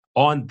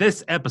On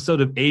this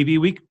episode of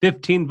AV Week,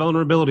 15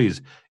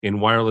 vulnerabilities in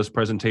wireless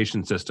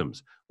presentation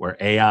systems where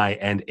AI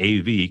and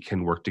AV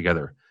can work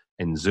together.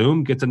 And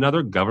Zoom gets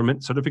another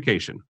government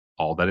certification.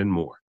 All that and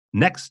more.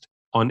 Next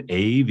on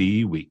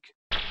AV Week.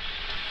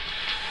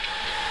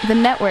 The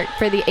network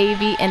for the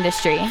AV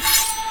industry.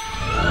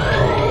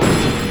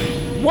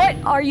 What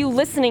are you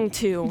listening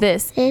to?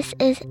 This is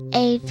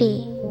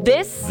AV.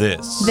 This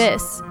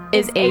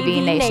is AV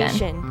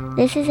Nation.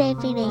 This is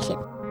AV Nation.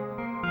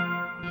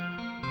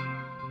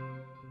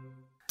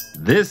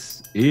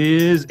 This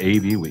is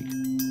AV Week,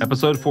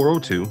 episode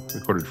 402,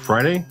 recorded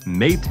Friday,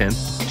 May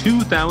 10th,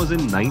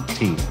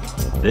 2019.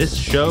 This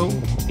show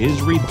is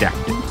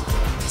redacted.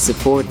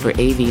 Support for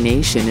AV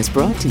Nation is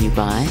brought to you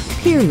by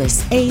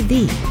Peerless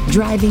AV,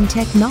 driving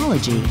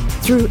technology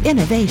through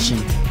innovation.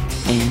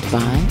 And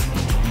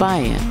by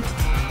Buy-In.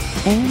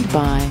 And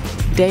by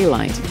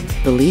Daylight,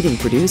 the leading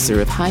producer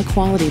of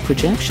high-quality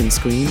projection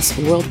screens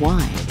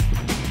worldwide.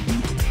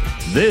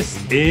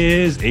 This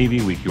is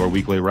AV Week, your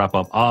weekly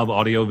wrap-up of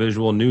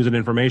audiovisual news and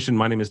information.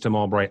 My name is Tim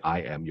Albright.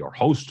 I am your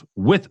host.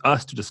 With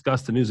us to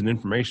discuss the news and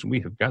information we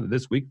have gathered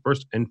this week,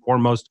 first and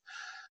foremost,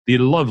 the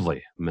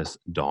lovely Miss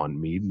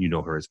Dawn Mead. You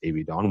know her as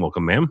AV Dawn.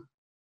 Welcome, ma'am.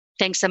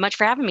 Thanks so much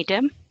for having me,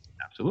 Tim.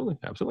 Absolutely.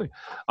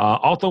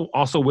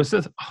 Also with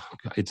us,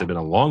 it's been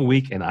a long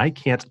week and I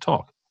can't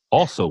talk.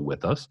 Also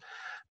with us,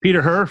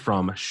 Peter Herr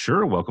from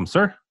Shure. Welcome,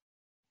 sir.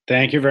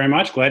 Thank you very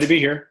much. Glad to be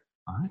here.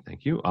 All right,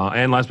 thank you.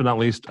 And last but not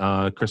least,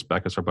 Chris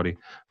Backus, our buddy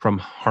from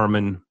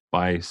Harman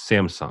by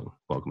Samsung.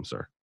 Welcome,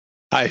 sir.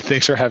 Hi,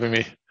 thanks for having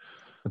me.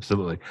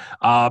 Absolutely.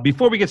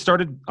 Before we get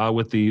started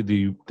with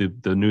the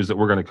news that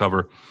we're going to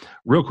cover,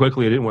 real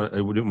quickly, I didn't want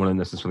to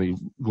necessarily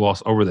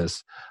gloss over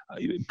this.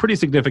 Pretty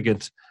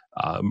significant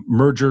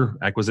merger,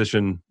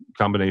 acquisition,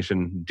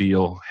 combination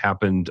deal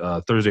happened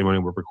Thursday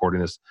morning. We're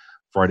recording this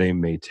Friday,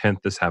 May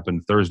 10th. This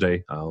happened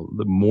Thursday,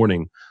 the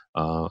morning,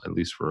 at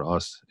least for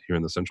us here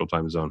in the Central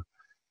Time Zone.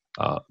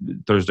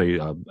 Thursday,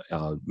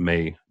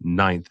 May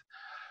 9th.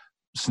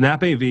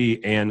 Snap AV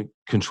and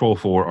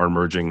Control4 are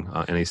merging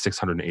in a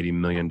 $680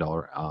 million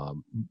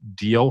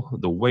deal.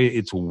 The way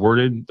it's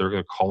worded,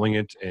 they're calling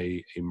it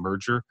a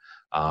merger.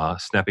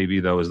 Snap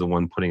AV, though, is the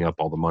one putting up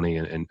all the money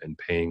and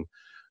paying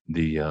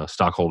the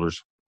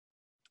stockholders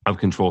of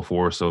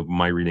Control4. So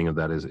my reading of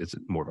that is it's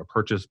more of a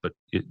purchase, but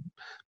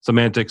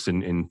semantics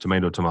and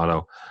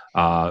tomato.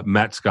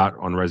 Matt Scott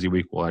on Resi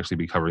Week will actually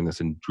be covering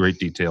this in great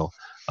detail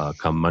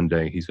come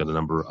Monday. He's got a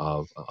number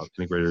of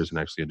integrators and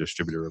actually a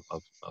distributor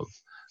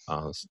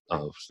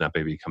of Snap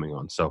AV coming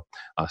on. So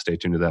stay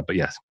tuned to that. But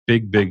yes,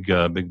 big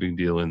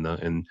deal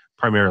in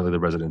primarily the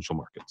residential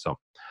market. So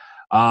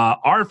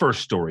our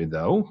first story,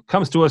 though,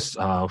 comes to us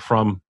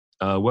from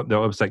the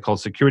website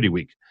called Security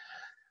Week.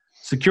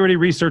 Security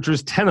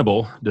researchers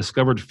Tenable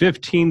discovered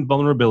 15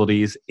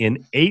 vulnerabilities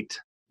in 8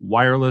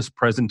 wireless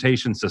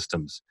presentation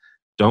systems.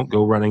 Don't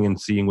go running and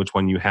seeing which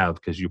one you have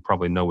because you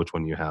probably know which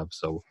one you have.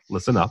 So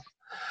listen up.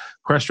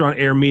 Crestron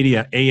Air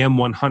Media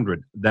AM100.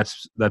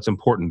 That's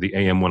important, the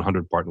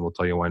AM100 part, and we'll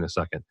tell you why in a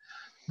second.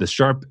 The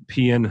Sharp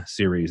PN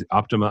series,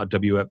 Optima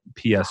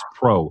WPS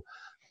Pro,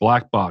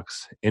 Black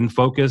Box,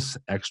 InFocus,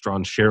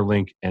 Extron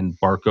ShareLink, and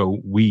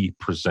Barco We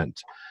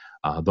present.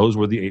 Those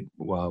were the 8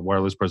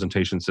 wireless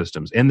presentation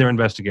systems. In their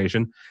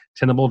investigation,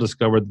 Tenable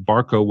discovered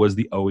Barco was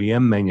the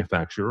OEM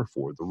manufacturer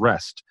for the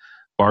rest.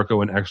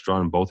 Barco and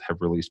Extron both have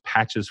released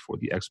patches for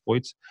the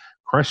exploits.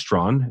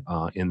 Crestron,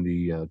 in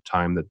the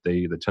time that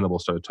the Tenable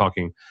started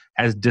talking,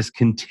 has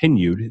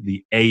discontinued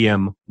the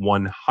AM100.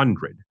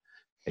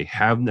 They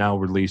have now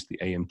released the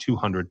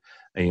AM200,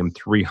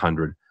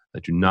 AM300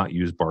 that do not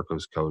use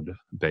Barco's code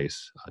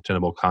base.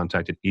 Tenable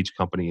contacted each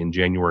company in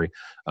January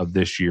of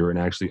this year, and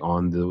actually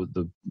on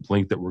the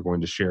link that we're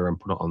going to share and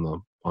put on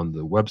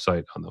the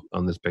website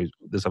on this page,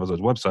 this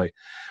episode's website,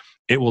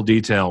 it will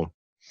detail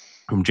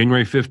from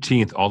January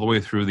 15th all the way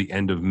through the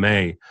end of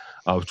May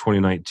of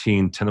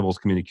 2019, Tenable's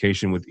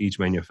communication with each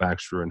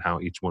manufacturer and how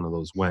each one of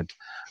those went.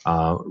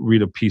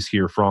 Read a piece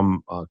here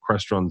from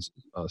Crestron's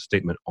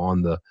statement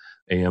on the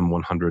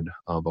AM100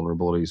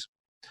 vulnerabilities.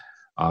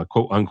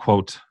 Quote,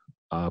 unquote,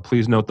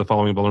 please note the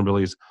following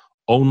vulnerabilities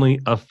only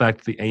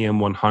affect the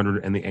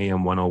AM100 and the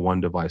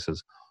AM101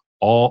 devices.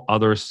 All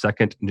other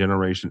second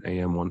generation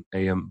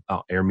AM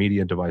Air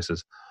Media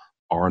devices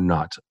are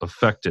not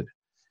affected.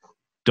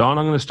 Dawn,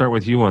 I'm going to start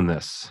with you on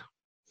this.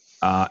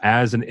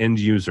 As an end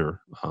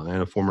user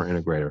and a former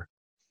integrator,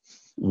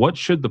 what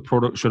should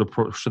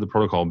the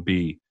protocol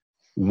be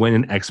when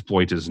an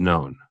exploit is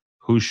known?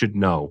 Who should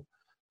know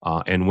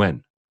and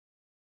when?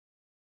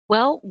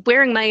 Well,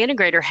 wearing my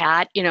integrator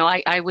hat,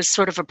 I was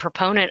sort of a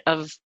proponent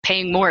of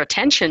paying more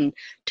attention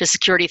to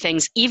security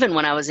things, even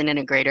when I was an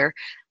integrator,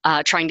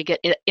 trying to get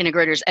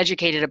integrators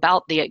educated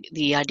about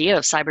the idea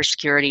of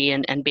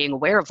cybersecurity and being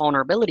aware of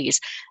vulnerabilities.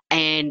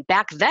 And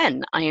back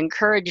then, I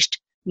encouraged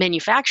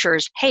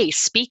manufacturers, hey,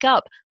 speak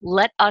up.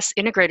 Let us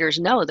integrators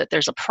know that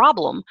there's a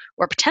problem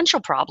or potential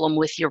problem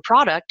with your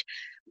product.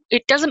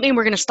 it doesn't mean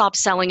we're going to stop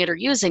selling it or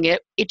using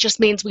it. It just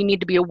means we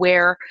need to be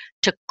aware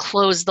to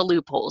close the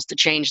loopholes, to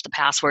change the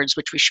passwords,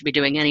 which we should be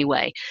doing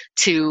anyway,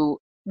 to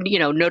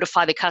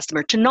notify the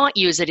customer to not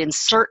use it in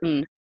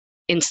certain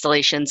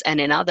installations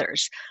and in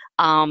others.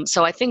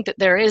 So I think that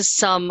there is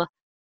some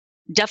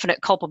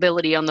definite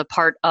culpability on the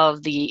part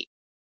of the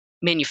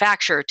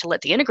manufacturer to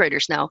let the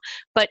integrators know.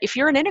 But if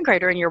you're an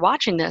integrator and you're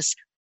watching this,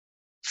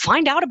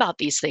 find out about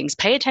these things,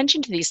 pay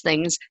attention to these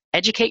things,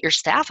 educate your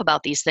staff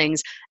about these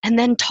things, and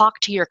then talk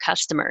to your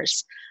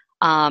customers.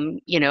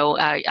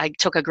 I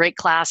took a great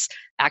class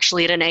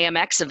actually at an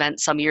AMX event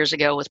some years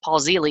ago with Paul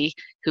Zealy,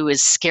 who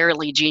is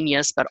scarily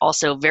genius, but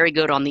also very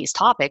good on these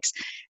topics.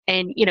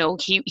 And,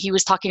 he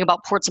was talking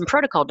about ports and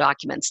protocol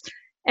documents.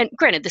 And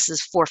granted, this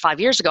is 4 or 5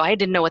 years ago. I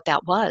didn't know what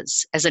that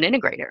was as an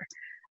integrator.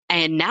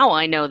 And now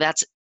I know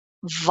that's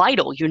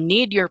vital. You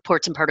need your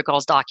ports and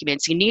protocols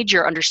documents. You need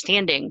your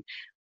understanding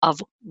of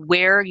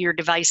where your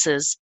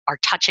devices are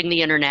touching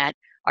the internet,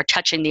 are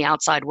touching the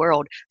outside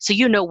world, so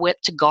you know what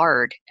to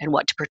guard and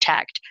what to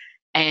protect.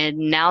 And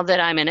now that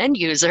I'm an end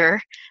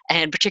user,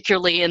 and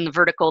particularly in the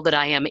vertical that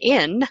I am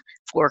in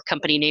for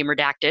company name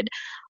redacted,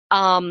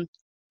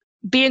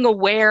 being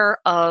aware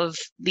of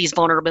these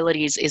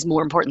vulnerabilities is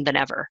more important than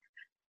ever.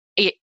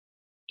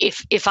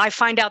 If I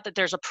find out that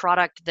there's a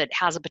product that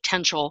has a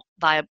potential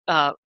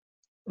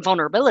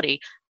vulnerability,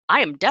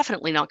 I am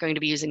definitely not going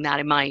to be using that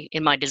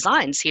in my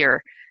designs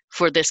here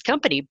for this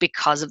company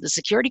because of the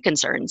security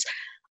concerns.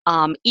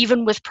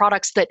 Even with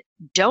products that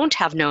don't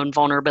have known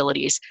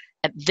vulnerabilities,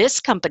 at this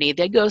company,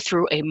 they go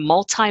through a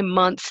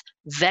multi-month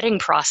vetting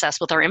process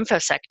with our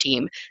InfoSec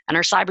team and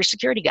our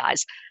cybersecurity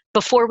guys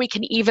before we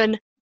can even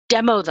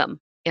demo them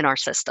in our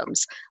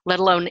systems, let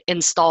alone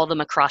install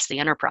them across the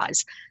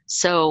enterprise.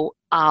 So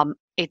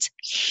it's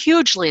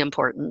hugely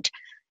important.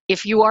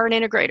 If you are an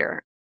integrator,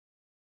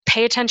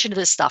 pay attention to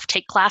this stuff.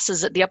 Take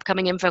classes at the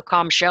upcoming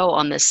InfoComm show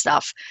on this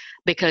stuff,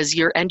 because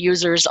your end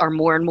users are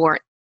more and more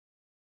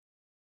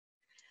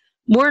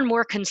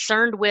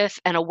concerned with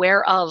and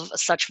aware of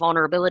such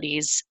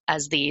vulnerabilities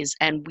as these,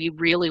 and we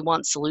really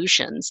want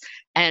solutions.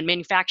 And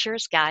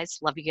manufacturers, guys,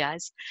 love you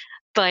guys,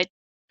 but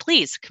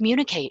please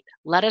communicate.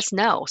 Let us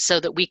know so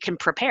that we can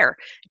prepare.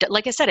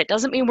 Like I said, it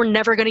doesn't mean we're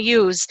never going to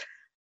use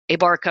a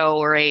Barco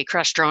or a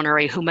Crestron or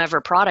a whomever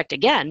product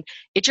again.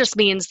 It just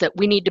means that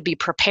we need to be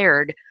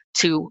prepared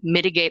to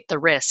mitigate the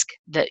risk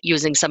that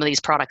using some of these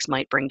products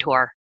might bring to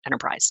our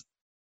enterprise.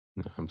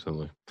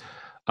 Absolutely.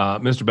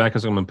 Mr.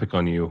 Backus, I'm going to pick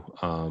on you.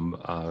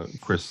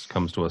 Chris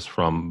comes to us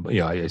from,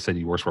 I said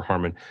he works for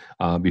Harman.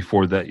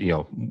 Before that,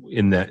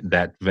 in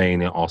that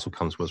vein, it also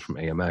comes to us from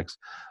AMX.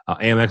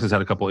 AMX has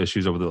had a couple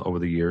issues over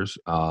the years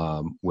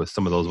with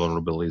some of those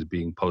vulnerabilities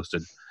being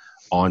posted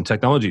on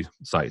technology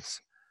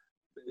sites.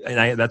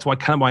 And that's why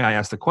I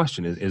asked the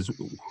question is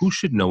who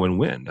should know and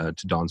when?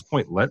 To Don's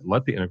point, let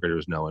the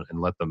integrators know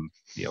and let them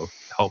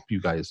help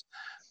you guys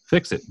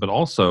fix it. But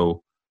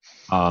also,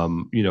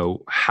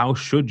 how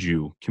should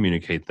you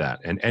communicate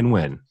that and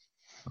when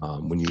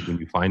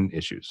you find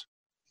issues?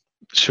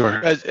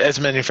 Sure. As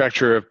a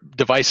manufacturer of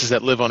devices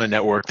that live on a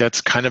network,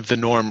 that's kind of the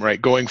norm,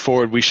 right? Going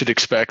forward, we should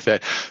expect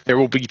that there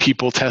will be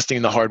people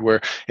testing the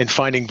hardware and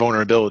finding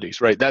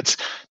vulnerabilities, right? That's,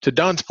 to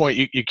Don's point,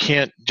 you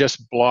can't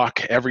just block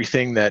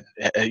everything that,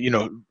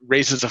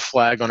 raises a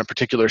flag on a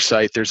particular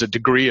site. There's a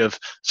degree of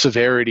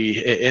severity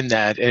in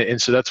that. And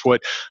so that's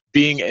what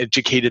being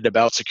educated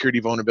about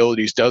security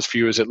vulnerabilities does for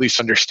you, is at least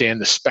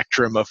understand the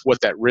spectrum of what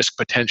that risk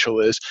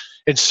potential is.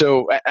 And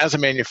so as a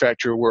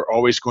manufacturer, we're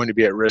always going to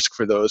be at risk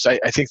for those. I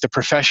think the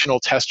professional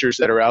testers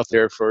that are out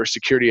there for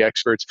security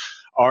experts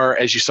are,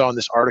 as you saw in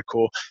this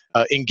article,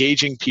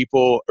 engaging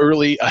people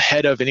early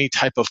ahead of any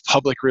type of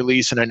public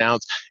release and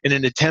announce in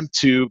an attempt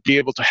to be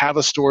able to have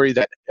a story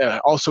that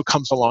also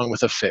comes along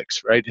with a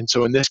fix, right? And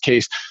so in this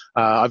case,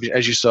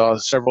 as you saw,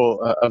 several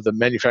of the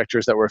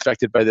manufacturers that were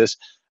affected by this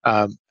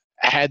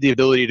had the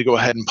ability to go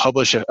ahead and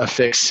publish a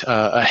fix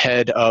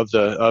ahead of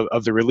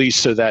the release,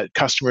 so that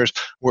customers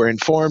were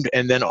informed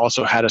and then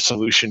also had a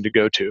solution to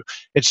go to.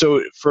 And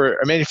so for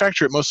a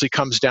manufacturer, it mostly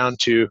comes down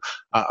to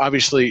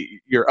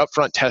obviously your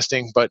upfront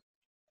testing, but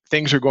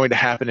things are going to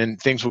happen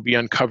and things will be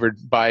uncovered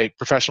by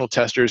professional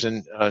testers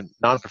and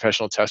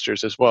non-professional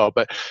testers as well.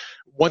 But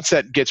once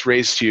that gets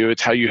raised to you,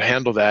 it's how you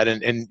handle that.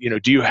 And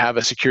do you have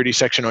a security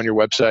section on your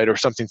website or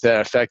something to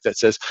that effect that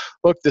says,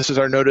 look, this is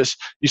our notice.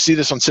 You see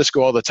this on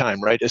Cisco all the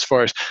time, right? As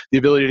far as the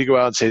ability to go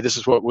out and say, this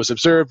is what was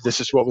observed, this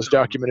is what was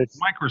documented.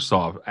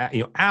 Microsoft,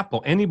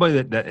 Apple,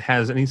 anybody that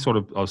has any sort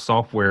of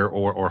software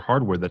or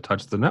hardware that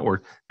touches the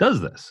network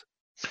does this.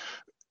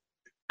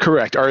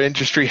 Correct. Our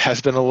industry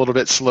has been a little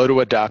bit slow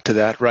to adapt to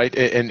that, right?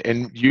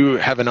 And you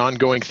have an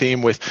ongoing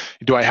theme with,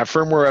 do I have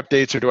firmware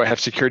updates or do I have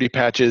security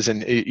patches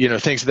and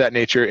things of that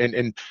nature?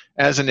 And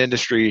as an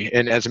industry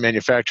and as a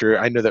manufacturer,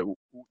 I know that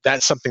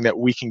that's something that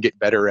we can get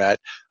better at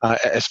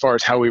as far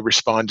as how we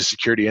respond to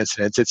security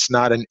incidents. It's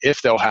not an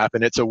if they'll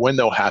happen, it's a when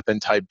they'll happen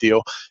type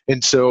deal.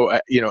 And so,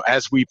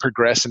 as we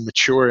progress and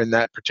mature in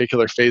that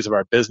particular phase of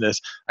our business,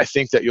 I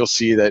think that you'll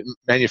see that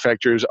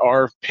manufacturers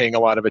are paying a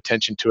lot of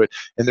attention to it,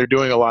 and they're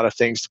doing a lot of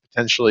things to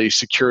potentially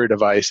secure a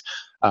device.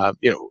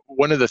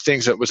 One of the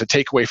things that was a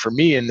takeaway for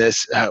me in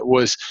this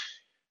was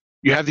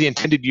you have the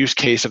intended use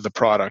case of the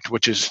product,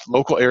 which is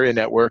local area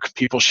network,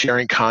 people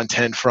sharing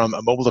content from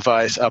a mobile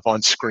device up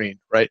on screen,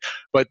 right?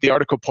 But the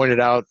article pointed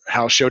out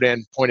how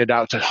Shodan pointed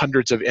out to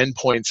hundreds of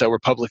endpoints that were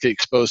publicly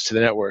exposed to the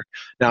network.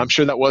 Now, I'm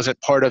sure that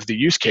wasn't part of the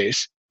use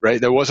case, right?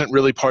 That wasn't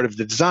really part of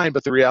the design,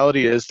 but the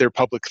reality is they're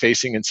public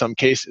facing in some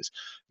cases.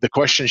 The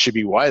question should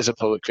be, why is it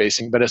public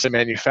facing? But as a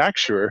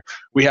manufacturer,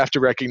 we have to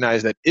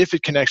recognize that if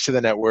it connects to the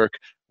network,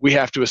 we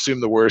have to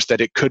assume the worst, that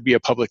it could be a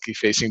publicly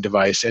facing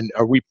device. And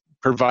are we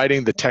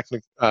providing the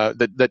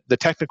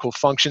technical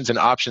functions and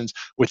options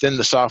within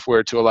the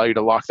software to allow you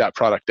to lock that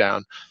product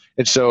down?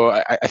 And so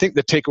I think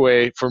the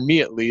takeaway, for me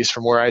at least,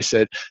 from where I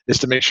sit, is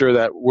to make sure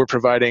that we're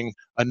providing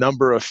a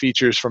number of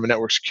features from a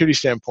network security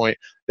standpoint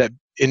that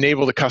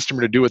enable the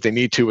customer to do what they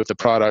need to with the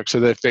product, so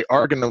that if they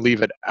are going to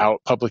leave it out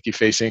publicly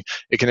facing,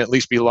 it can at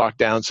least be locked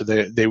down so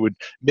that they would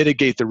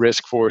mitigate the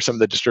risk for some of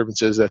the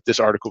disturbances that this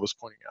article was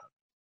pointing out.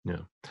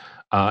 Yeah.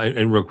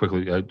 And real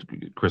quickly,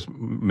 Chris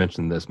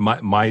mentioned this.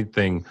 My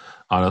thing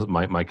on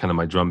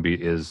my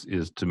drumbeat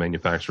is to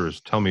manufacturers.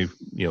 Tell me,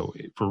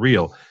 for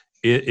real,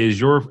 is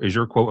your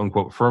quote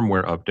unquote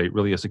firmware update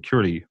really a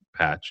security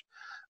patch?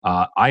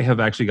 I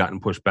have actually gotten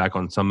pushed back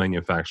on some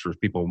manufacturers,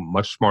 people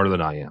much smarter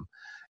than I am,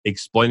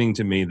 explaining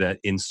to me that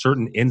in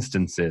certain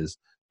instances,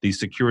 the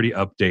security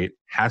update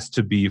has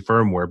to be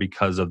firmware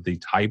because of the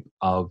type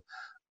of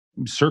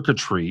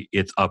circuitry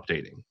it's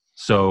updating.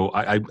 So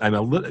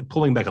I'm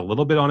pulling back a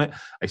little bit on it.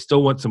 I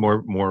still want some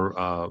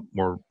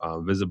more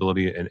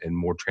visibility and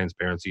more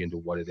transparency into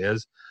what it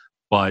is.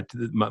 But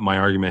my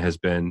argument has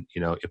been,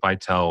 if I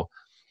tell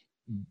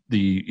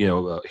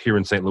here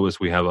in St. Louis,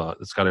 we have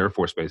the Scott Air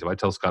Force Base. If I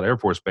tell Scott Air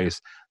Force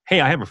Base, hey,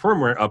 I have a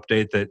firmware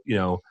update that,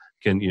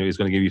 is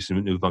going to give you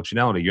some new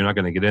functionality, you're not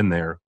going to get in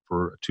there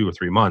for 2 or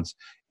 3 months.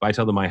 If I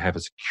tell them I have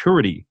a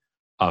security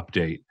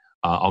update,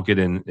 I'll get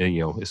in,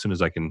 as soon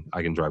as I can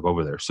drive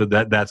over there. So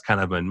that's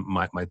kind of been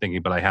my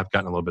thinking. But I have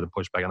gotten a little bit of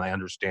pushback, and I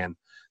understand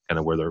kind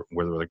of where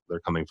they're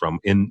coming from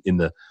in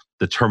the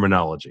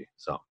terminology.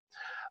 So,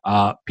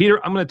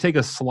 Peter, I'm going to take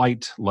a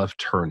slight left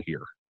turn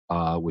here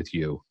with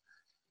you,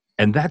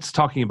 and that's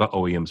talking about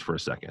OEMs for a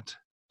second.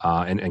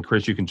 And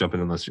Chris, you can jump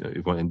in unless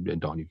you want, and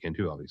Dawn, you can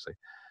too, obviously.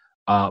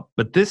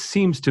 But this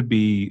seems to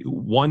be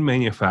one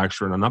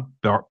manufacturer, and I'm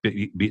not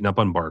beating up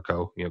on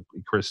Barco.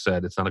 Chris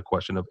said it's not a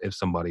question of if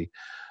somebody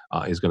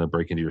is going to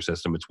break into your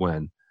system, it's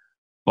when.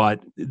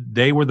 But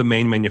they were the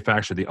main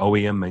manufacturer, the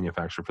OEM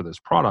manufacturer for this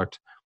product,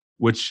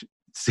 which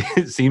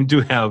seemed to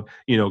have,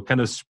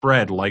 kind of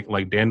spread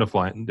like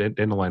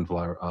dandelion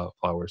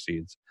flower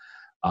seeds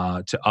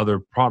to other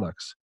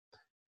products.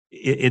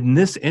 In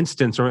this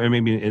instance, or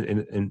maybe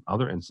in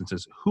other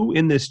instances, who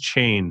in this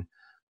chain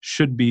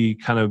should be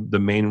kind of the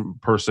main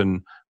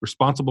person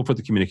responsible for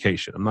the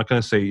communication? I'm not going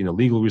to say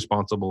legal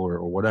responsible or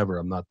whatever.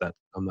 I'm not that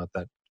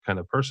kind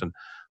of person,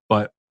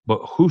 but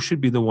who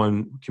should be the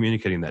one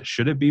communicating that?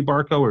 Should it be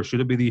Barco, or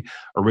should it be the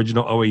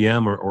original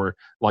OEM, or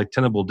like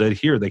Tenable did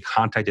here? They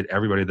contacted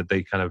everybody that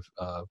they kind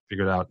of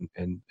figured out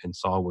and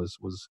saw was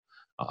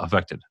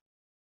affected.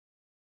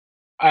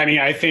 I mean,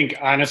 I think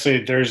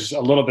honestly, there's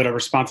a little bit of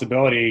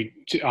responsibility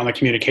on the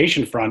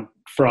communication front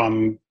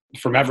from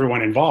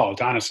everyone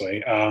involved.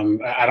 Honestly,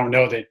 I don't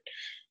know that,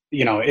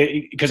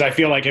 because I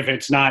feel like if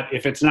it's not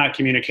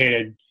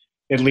communicated,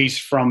 at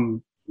least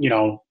from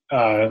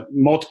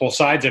multiple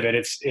sides of it,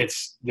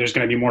 it's there's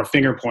going to be more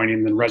finger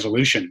pointing than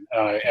resolution,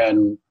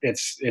 and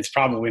it's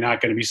probably not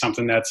going to be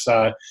something that's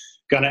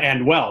going to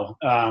end well,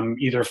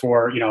 either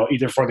for the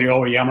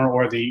OEM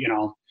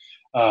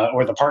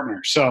or the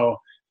partner. So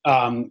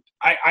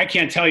I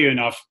can't tell you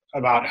enough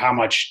about how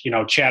much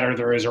chatter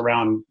there is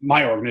around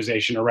my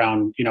organization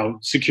around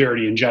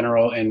security in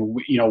general, and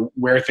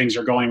where things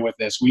are going with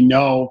this. We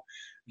know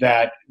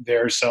that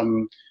there's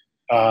some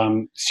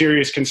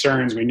serious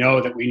concerns. We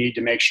know that we need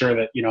to make sure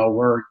that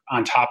we're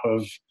on top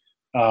of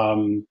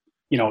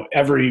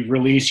every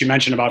release. You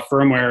mentioned about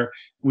firmware.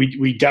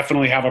 We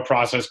definitely have a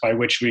process by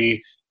which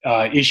we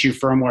issue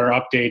firmware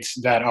updates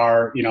that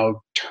are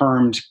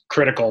termed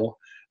critical.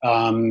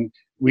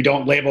 We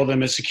don't label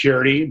them as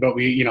security, but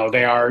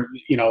they are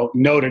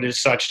noted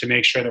as such to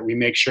make sure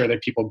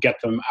that people get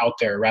them out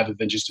there rather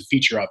than just a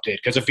feature update.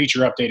 Because a feature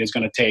update is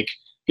going to take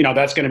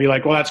that's going to be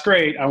like, well, that's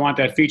great, I want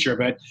that feature.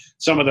 But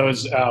some of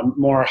those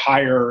more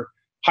higher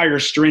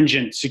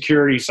stringent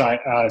security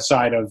side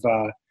of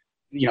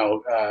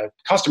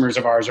customers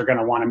of ours are going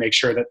to want to make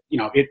sure that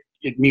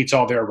it meets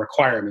all their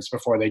requirements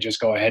before they just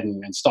go ahead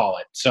and install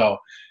it. So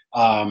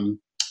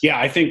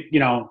I think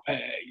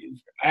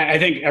I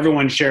think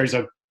everyone shares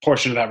a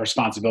portion of that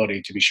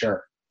responsibility, to be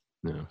sure.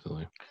 Yeah,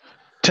 absolutely.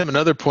 Tim,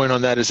 another point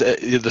on that is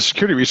the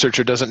security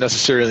researcher doesn't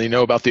necessarily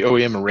know about the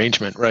OEM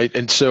arrangement, right?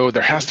 And so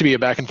there has to be a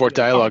back and forth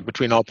dialogue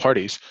between all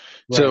parties.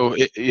 Right. So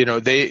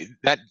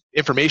that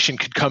information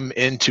could come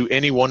into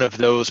any one of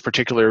those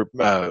particular,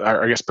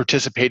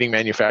 participating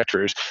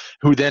manufacturers,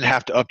 who then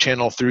have to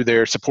upchannel through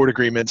their support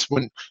agreements.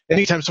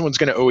 Anytime someone's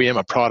going to OEM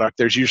a product,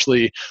 there's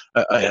usually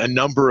a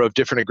number of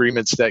different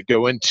agreements that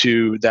go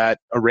into that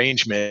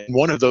arrangement.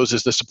 One of those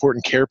is the support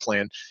and care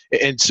plan.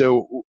 And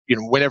so,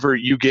 whenever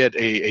you get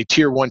a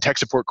tier 1 tech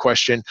support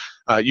question,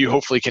 you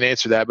hopefully can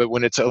answer that. But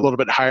when it's a little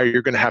bit higher,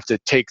 you're going to have to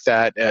take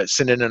that,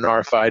 send in an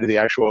RFI to the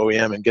actual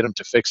OEM and get them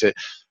to fix it.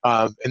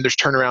 And there's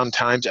turnaround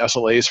times,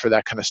 SLAs for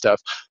that kind of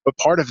stuff. But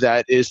part of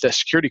that is the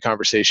security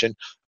conversation.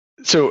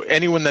 So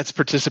anyone that's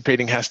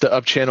participating has to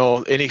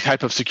upchannel any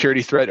type of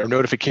security threat or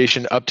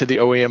notification up to the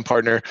OEM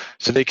partner,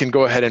 so they can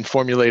go ahead and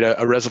formulate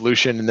a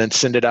resolution and then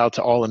send it out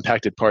to all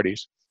impacted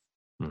parties.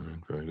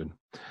 Very good.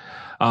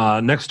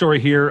 Next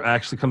story here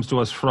actually comes to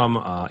us from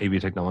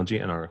AV Technology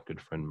and our good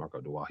friend Marco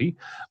Dawahi.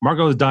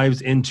 Marco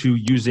dives into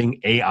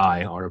using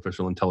AI,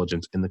 artificial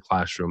intelligence, in the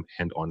classroom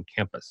and on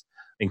campus,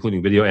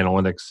 including video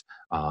analytics,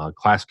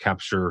 class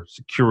capture,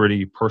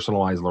 security,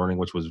 personalized learning,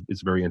 which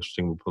is very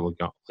interesting. We'll put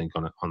a link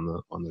on it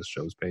on this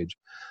show's page,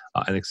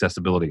 and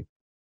accessibility.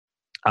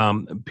 Peter,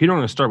 I'm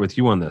going to start with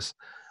you on this.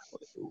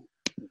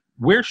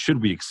 Where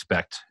should we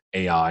expect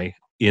AI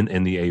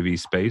in the AV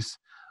space?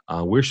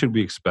 Where should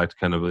we expect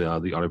kind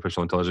of the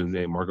artificial intelligence?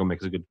 Marco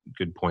makes a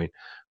good point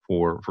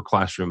for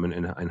classroom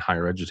and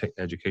higher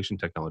education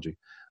technology.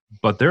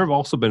 But there have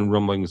also been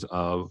rumblings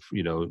of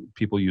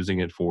people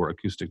using it for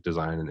acoustic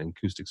design and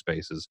acoustic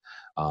spaces,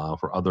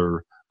 for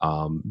other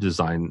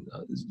design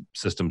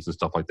systems and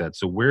stuff like that.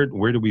 So where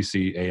do we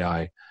see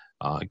AI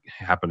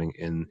happening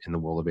in the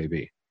world of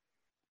AV?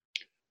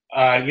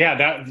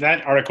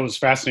 That article is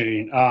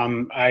fascinating.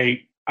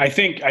 I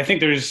think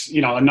there's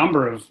a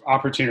number of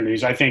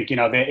opportunities. I think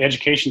the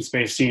education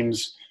space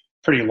seems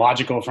pretty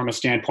logical from a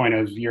standpoint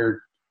of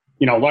you're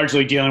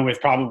largely dealing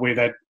with probably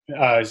that,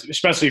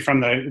 especially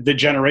from the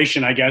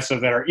generation, I guess,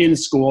 that are in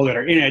school, that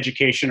are in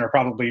education, are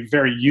probably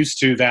very used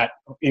to that,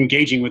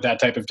 engaging with that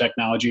type of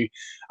technology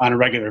on a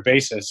regular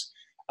basis.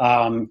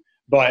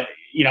 But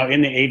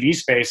in the AV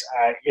space,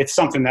 it's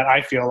something that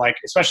I feel like,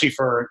 especially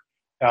for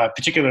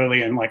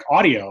particularly in like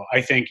audio,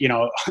 I think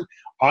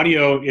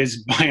audio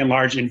is by and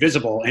large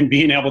invisible, and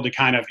being able to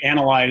kind of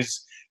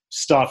analyze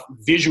stuff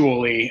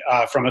visually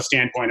from a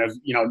standpoint of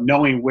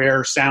knowing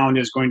where sound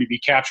is going to be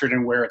captured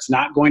and where it's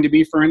not going to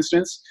be, for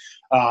instance,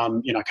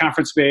 in a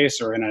conference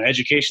space or in an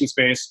education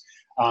space,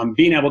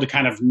 being able to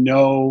kind of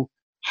know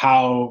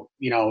how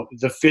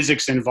the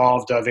physics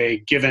involved of a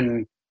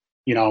given,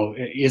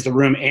 is the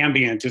room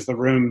ambient, is the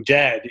room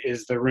dead,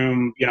 is the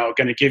room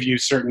going to give you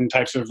certain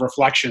types of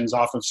reflections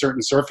off of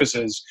certain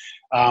surfaces,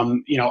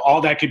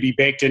 all that could be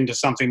baked into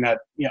something that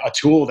a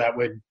tool that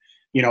would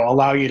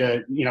allow you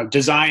to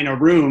design a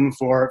room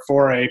for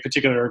a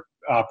particular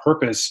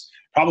purpose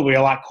probably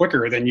a lot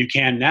quicker than you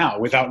can now,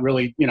 without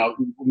really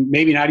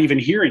maybe not even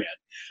hearing it.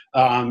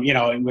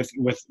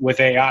 With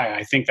AI,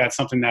 I think that's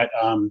something that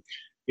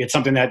it's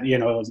something that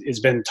has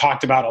been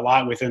talked about a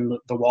lot within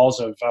the walls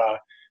of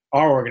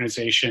our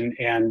organization,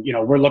 and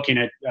we're looking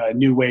at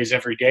new ways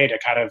every day to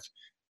kind of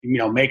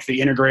make the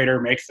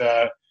integrator, make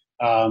the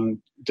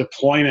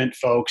deployment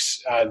folks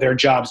their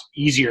jobs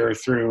easier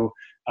through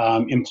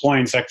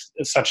employing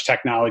such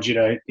technology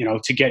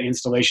to get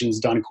installations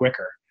done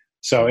quicker.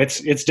 So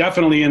it's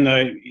definitely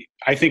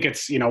I think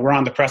it's we're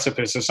on the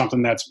precipice of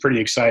something that's pretty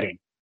exciting.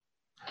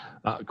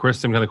 Chris,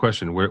 same kind of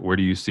question. Where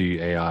do you see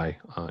AI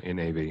in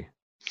AV?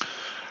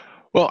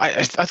 Well,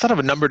 I thought of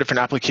a number of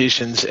different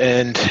applications,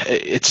 and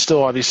it's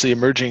still obviously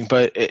emerging,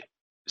 but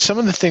some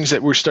of the things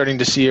that we're starting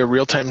to see are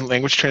real-time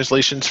language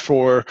translations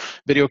for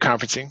video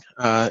conferencing.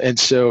 And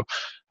so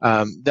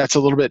that's a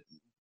little bit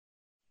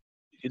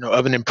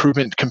of an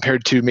improvement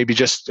compared to maybe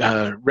just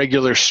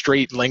regular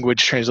straight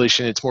language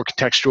translation. It's more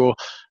contextual,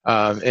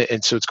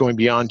 and so it's going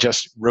beyond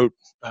just rote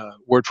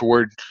word for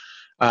word.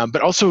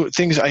 But also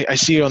things I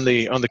see on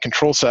the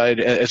control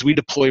side as we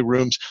deploy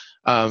rooms,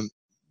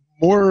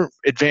 more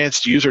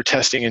advanced user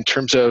testing in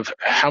terms of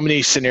how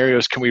many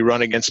scenarios can we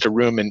run against a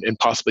room and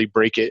possibly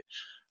break it.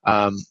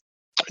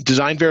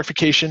 Design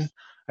verification,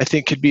 I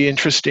think, could be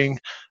interesting,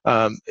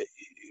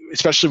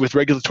 especially with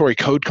regulatory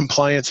code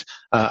compliance.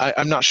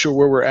 I'm not sure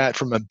where we're at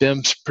from a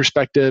BIM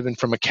perspective and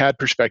from a CAD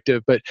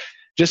perspective, but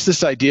just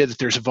this idea that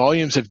there's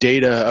volumes of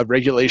data, of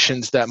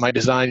regulations that my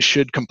design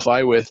should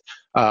comply with,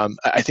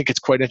 I think it's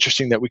quite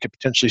interesting that we could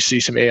potentially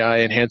see some AI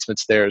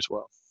enhancements there as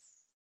well.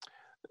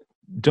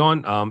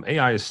 Dawn,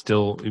 AI is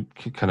still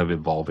kind of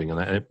evolving, and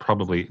it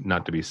probably,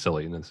 not to be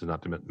silly, and this is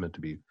not meant to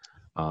be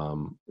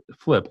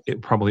flip,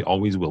 it probably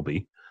always will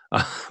be,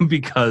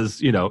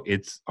 because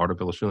it's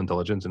artificial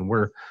intelligence, and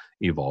we're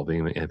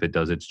evolving. And if it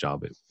does its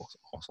job, it will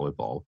also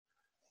evolve.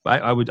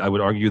 But I would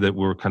argue that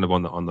we're kind of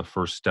on the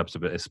first steps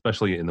of it,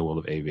 especially in the world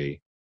of AV.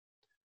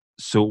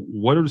 So,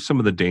 what are some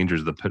of the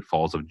dangers, the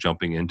pitfalls of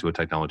jumping into a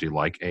technology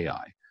like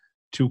AI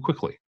too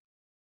quickly?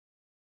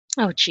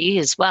 Oh,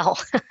 geez. Well,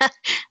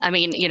 I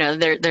mean,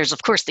 there's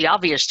of course the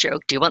obvious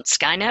joke. Do you want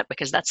Skynet?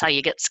 Because that's how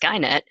you get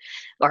Skynet,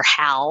 or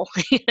HAL.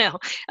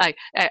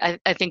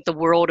 I think the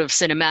world of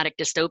cinematic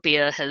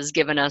dystopia has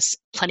given us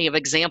plenty of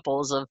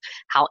examples of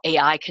how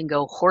AI can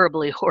go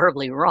horribly,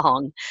 horribly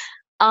wrong.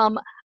 Um,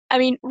 I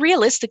mean,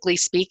 realistically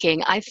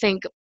speaking, I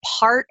think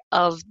part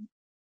of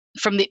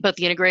from both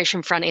the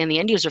integration front and the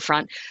end user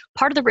front,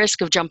 part of the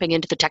risk of jumping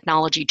into the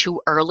technology too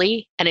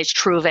early, and it's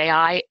true of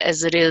AI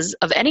as it is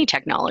of any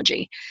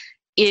technology,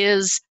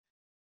 is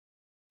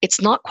it's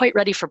not quite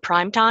ready for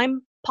prime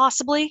time,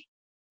 possibly,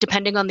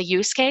 depending on the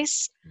use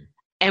case.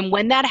 And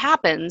when that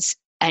happens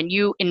and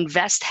you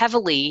invest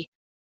heavily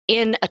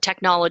in a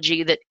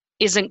technology that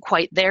isn't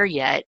quite there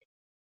yet,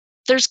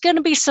 there's going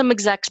to be some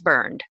execs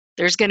burned.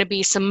 There's going to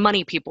be some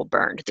money people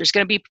burned. There's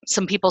going to be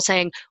some people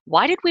saying,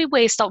 why did we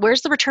waste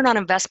where's the return on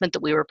investment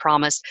that we were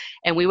promised?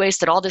 And we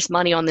wasted all this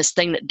money on this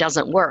thing that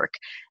doesn't work.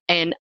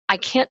 And I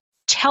can't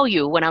tell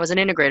you when I was an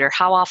integrator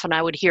how often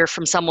I would hear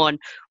from someone,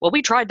 well,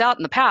 we tried that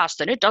in the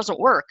past and it doesn't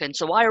work. And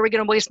so why are we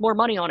going to waste more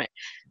money on it?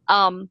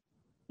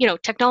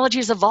 Technology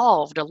has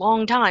evolved a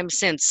long time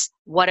since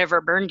whatever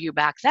burned you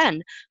back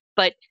then.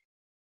 But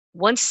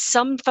once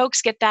some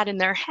folks get that in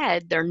their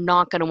head, they're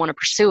not going to want to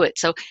pursue it.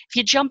 So if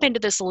you jump into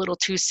this a little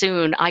too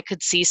soon, I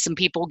could see some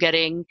people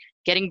getting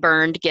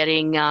burned,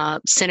 getting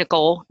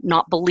cynical,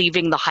 not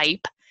believing the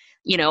hype,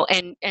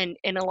 and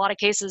in a lot of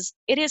cases,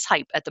 it is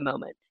hype at the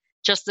moment.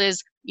 Just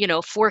as,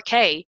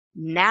 4K,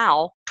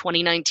 now,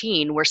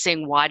 2019, we're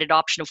seeing wide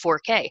adoption of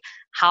 4K.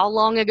 How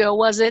long ago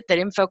was it that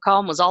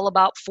Infocom was all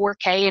about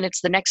 4K and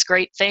it's the next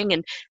great thing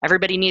and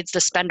everybody needs to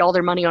spend all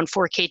their money on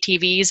 4K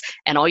TVs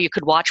and all you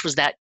could watch was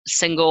that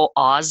single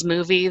Oz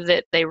movie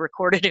that they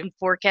recorded in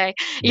 4K?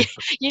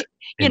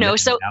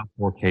 So now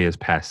 4K is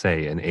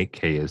passé and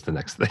 8K is the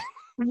next thing.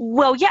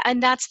 Well, yeah,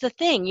 and that's the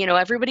thing.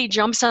 Everybody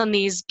jumps on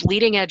these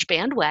bleeding edge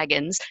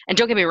bandwagons. And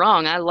don't get me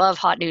wrong, I love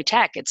hot new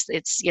tech. It's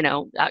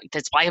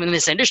that's why I'm in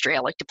this industry. I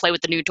like to play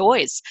with the new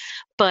toys.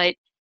 But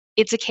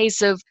it's a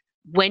case of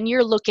when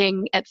you're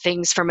looking at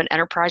things from an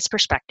enterprise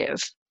perspective,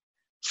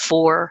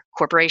 for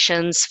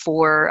corporations,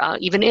 for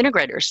even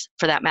integrators,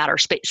 for that matter,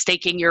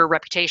 staking your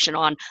reputation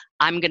on,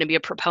 I'm going to be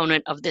a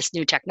proponent of this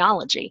new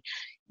technology,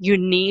 you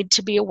need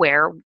to be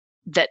aware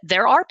that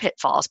there are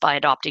pitfalls by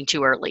adopting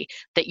too early,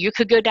 that you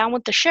could go down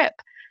with the ship.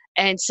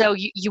 And so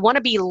you want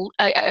to be,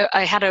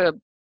 I had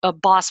a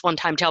boss one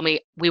time tell me,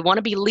 we want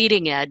to be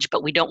leading edge,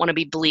 but we don't want to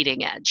be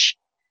bleeding edge.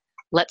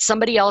 Let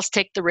somebody else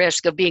take the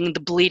risk of being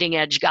the bleeding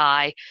edge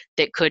guy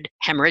that could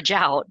hemorrhage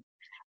out.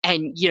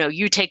 And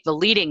you take the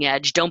leading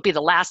edge. Don't be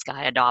the last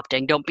guy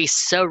adopting. Don't be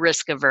so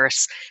risk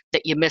averse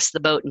that you miss the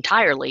boat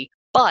entirely.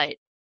 But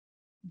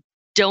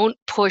don't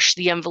push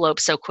the envelope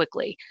so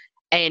quickly.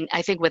 And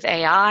I think with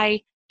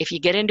AI, if you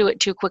get into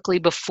it too quickly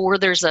before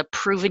there's a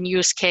proven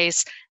use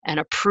case and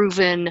a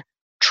proven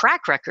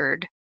track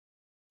record,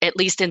 at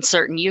least in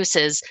certain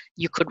uses,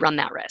 you could run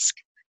that risk.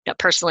 Now,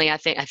 personally, I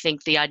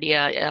think the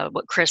idea,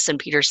 what Chris and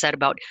Peter said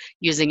about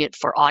using it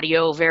for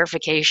audio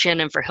verification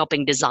and for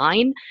helping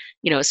design,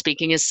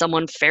 speaking as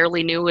someone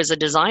fairly new as a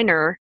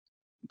designer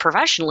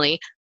professionally,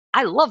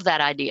 I love that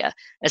idea,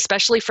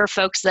 especially for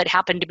folks that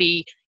happen to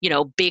be,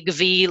 big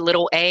V,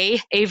 little a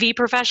AV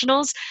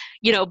professionals,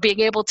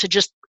 being able to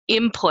just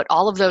input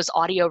all of those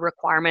audio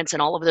requirements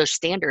and all of those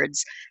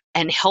standards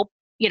and help,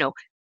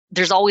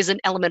 there's always an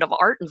element of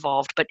art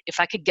involved, but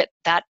if I could get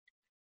that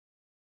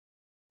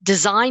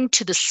designed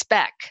to the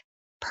spec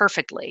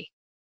perfectly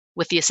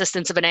with the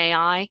assistance of an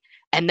AI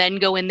and then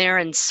go in there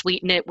and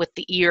sweeten it with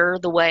the ear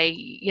the way,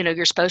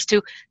 you're supposed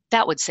to,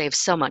 that would save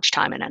so much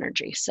time and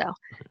energy. So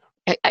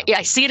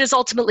I see it as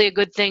ultimately a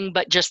good thing,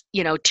 but just,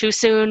 too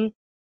soon,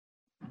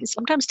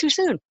 sometimes too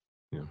soon.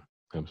 Yeah,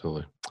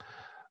 absolutely.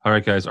 All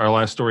right, guys, our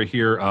last story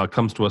here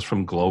comes to us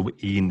from Globe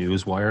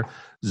e-Newswire.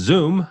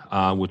 Zoom,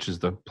 which is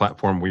the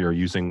platform we are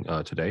using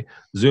today,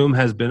 Zoom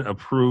has been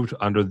approved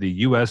under the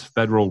U.S.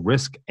 Federal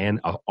Risk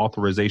and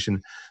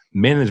Authorization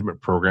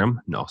Management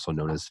Program, also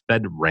known as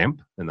FedRAMP,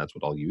 and that's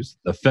what I'll use.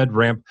 The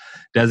FedRAMP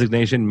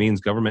designation means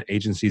government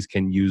agencies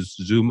can use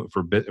Zoom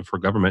for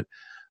government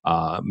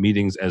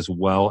meetings as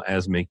well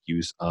as make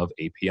use of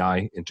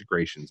API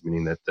integrations,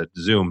 meaning that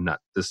Zoom,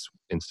 not this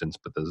instance,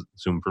 but the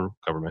Zoom for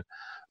government,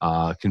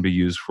 can be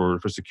used for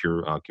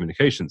secure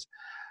communications.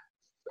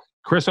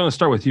 Chris, I want to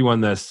start with you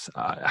on this.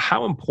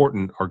 How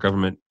important are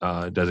government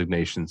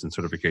designations and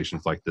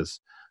certifications like this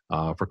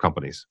for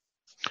companies?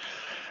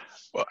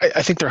 Well,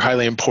 I think they're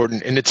highly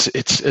important, and it's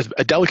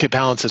a delicate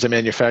balance as a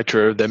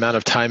manufacturer, the amount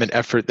of time and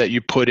effort that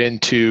you put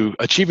into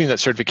achieving that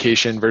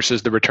certification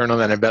versus the return on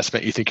that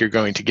investment you think you're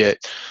going to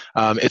get.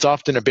 It's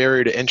often a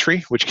barrier to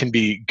entry, which can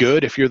be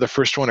good if you're the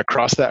first one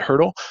across that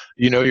hurdle.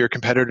 Your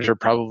competitors are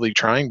probably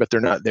trying, but they're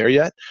not there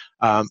yet.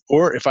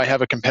 Or if I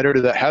have a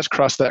competitor that has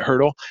crossed that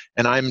hurdle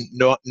and I'm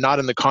not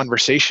in the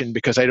conversation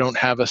because I don't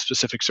have a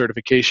specific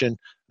certification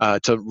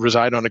to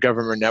reside on a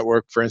government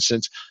network, for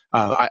instance,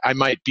 I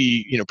might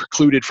be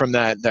precluded from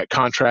that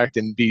contract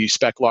and be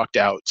spec locked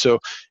out. So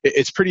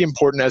it's pretty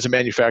important as a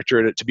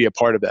manufacturer to be a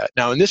part of that.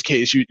 Now, in this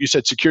case, you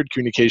said secured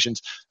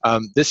communications.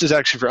 This is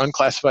actually for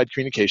unclassified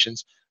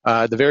communications.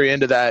 The very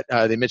end of that,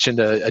 they mentioned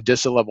a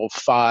DISA level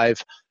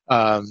 5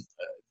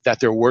 that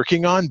they're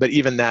working on, but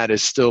even that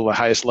is still the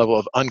highest level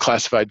of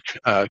unclassified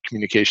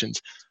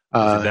communications.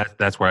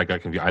 That's where I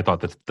got confused. I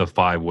thought that the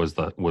 5 was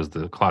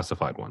the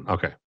classified one.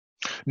 Okay.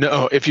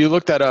 No, if you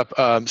look that up,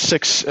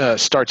 6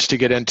 starts to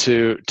get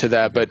into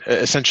that, but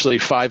essentially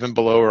 5 and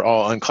below are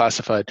all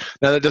unclassified.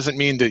 Now, that doesn't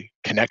mean the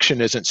connection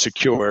isn't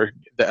secure.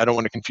 I don't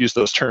want to confuse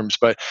those terms,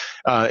 but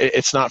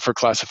it's not for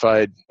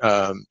classified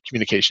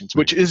communications,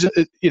 which is,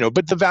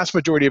 but the vast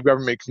majority of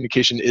government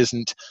communication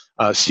isn't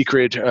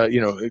secret,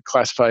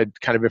 classified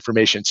kind of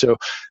information. So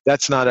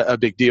that's not a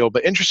big deal.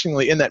 But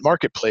interestingly, in that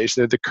marketplace,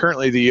 they're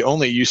currently the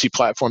only UC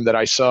platform that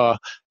I saw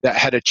that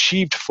had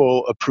achieved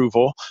full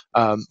approval.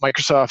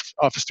 Microsoft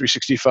Office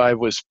 365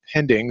 was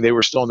pending. They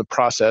were still in the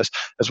process,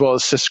 as well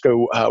as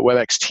Cisco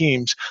WebEx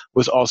Teams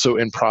was also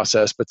in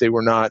process, but they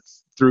were not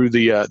through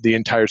the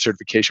entire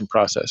certification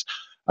process.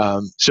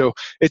 So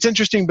it's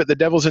interesting, but the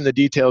devil's in the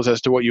details as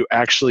to what you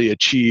actually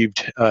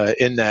achieved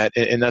in that.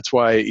 And that's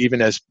why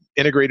even as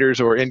integrators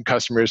or end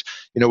customers,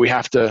 we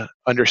have to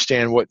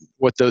understand what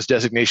those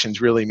designations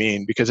really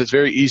mean, because it's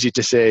very easy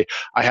to say,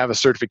 I have a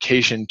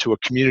certification to a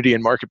community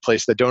and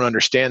marketplace that don't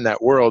understand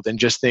that world and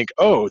just think,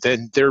 oh,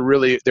 then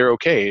they're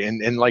okay.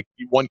 And like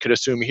one could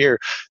assume here,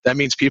 that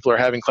means people are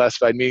having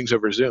classified meetings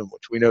over Zoom,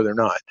 which we know they're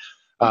not.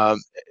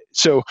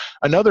 So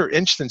another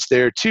instance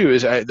there too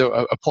is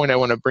a point I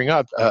want to bring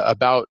up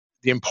about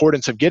the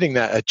importance of getting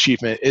that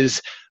achievement is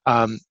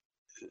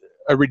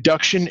a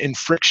reduction in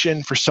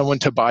friction for someone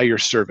to buy your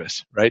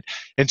service, right?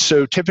 And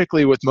so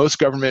typically with most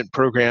government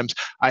programs,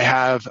 I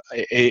have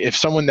if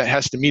someone that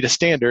has to meet a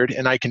standard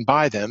and I can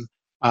buy them,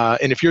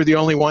 and if you're the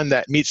only one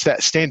that meets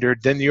that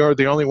standard, then you're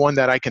the only one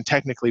that I can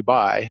technically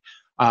buy.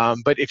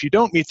 But if you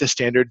don't meet the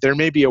standard, there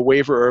may be a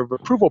waiver or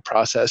approval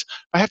process.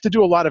 I have to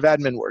do a lot of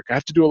admin work. I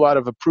have to do a lot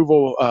of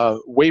approval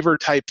waiver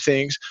type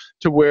things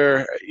to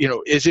where,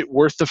 is it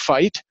worth the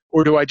fight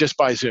or do I just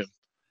buy Zoom?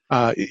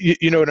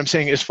 You know what I'm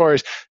saying? As far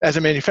as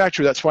a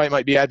manufacturer, that's why it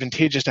might be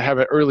advantageous to have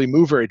an early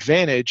mover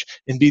advantage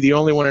and be the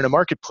only one in a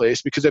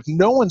marketplace, because if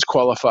no one's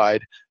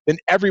qualified, then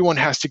everyone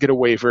has to get a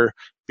waiver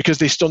because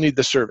they still need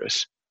the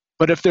service.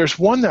 But if there's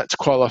one that's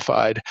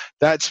qualified,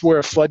 that's where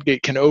a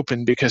floodgate can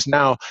open, because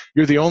now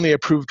you're the only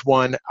approved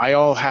one. We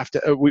all have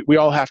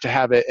to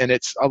have it, and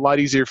it's a lot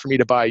easier for me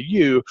to buy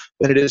you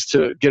than it is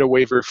to get a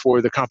waiver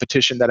for the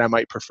competition that I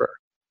might prefer.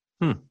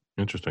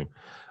 Interesting.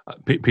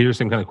 Peter,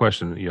 same kind of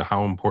question.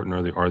 How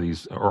important are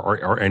these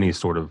or any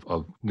sort of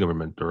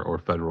government or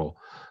federal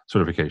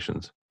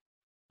certifications?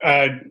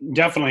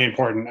 Definitely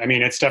important. I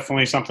mean, it's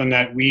definitely something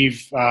that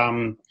we've,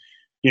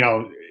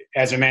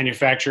 as a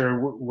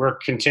manufacturer, we're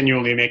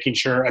continually making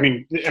sure. I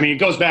mean, it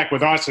goes back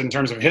with us in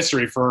terms of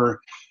history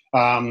for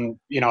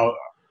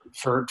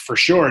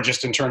sure,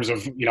 just in terms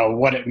of,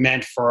 what it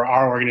meant for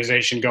our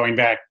organization going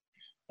back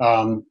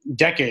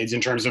decades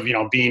in terms of,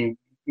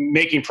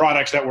 making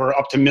products that were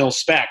up to mil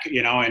spec,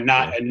 and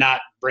not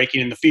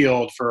breaking in the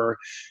field for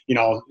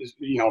World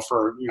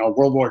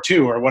War II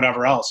or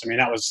whatever else. I mean,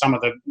 that was some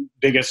of the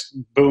biggest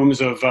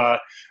booms of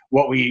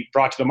what we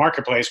brought to the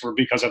marketplace were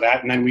because of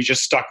that. And then we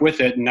just stuck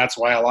with it. And that's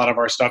why a lot of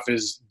our stuff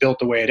is built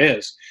the way it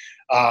is.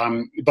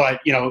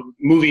 But,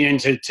 moving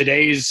into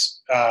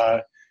today's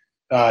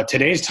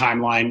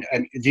timeline,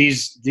 and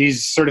these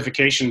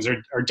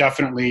certifications are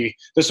definitely,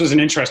 this was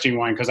an interesting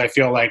one because I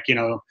feel like,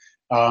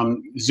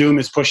 Zoom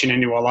is pushing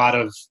into a lot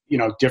of,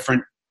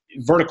 different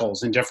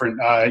verticals and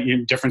different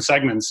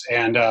segments,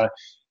 and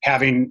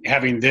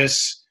having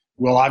this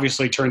will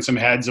obviously turn some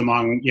heads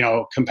among,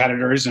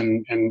 competitors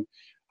and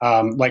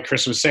like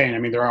Chris was saying, I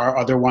mean, there are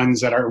other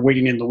ones that are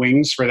waiting in the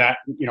wings for that,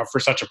 for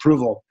such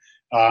approval.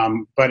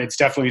 But it's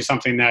definitely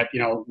something that,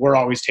 we're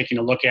always taking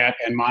a look at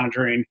and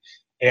monitoring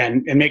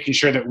and making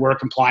sure that we're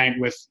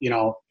compliant with,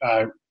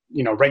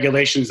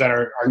 regulations that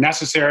are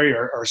necessary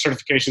or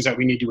certifications that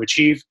we need to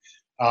achieve.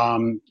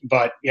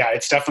 But yeah,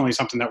 it's definitely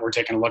something that we're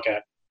taking a look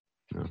at.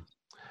 Yeah.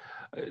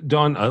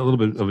 Don, a little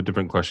bit of a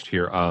different question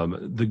here.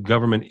 The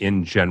government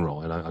in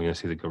general, and I'm going to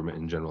say the government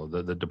in general,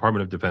 the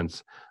Department of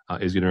Defense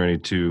is getting ready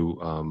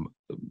to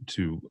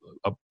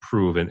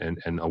approve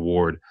and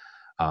award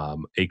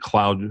a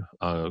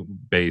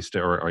cloud-based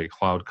or a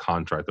cloud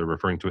contract. They're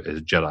referring to it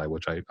as JEDI,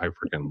 which I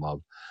freaking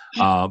love.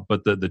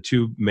 But the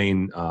two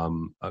main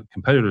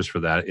competitors for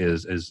that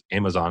is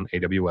Amazon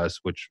AWS,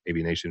 which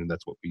Aviation,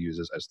 that's what we use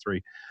as S3,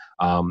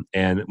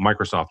 and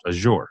Microsoft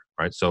Azure,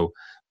 right? So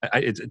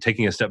it's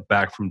taking a step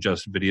back from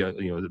just video,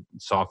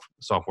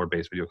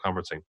 software-based video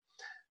conferencing.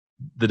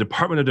 The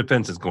Department of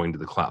Defense is going to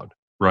the cloud,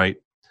 right?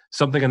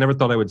 Something I never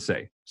thought I would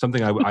say.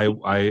 Something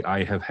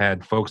I have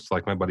had folks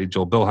like my buddy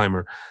Joel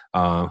Billheimer,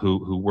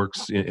 who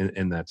works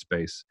in that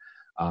space.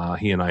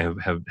 He and I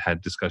have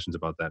had discussions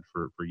about that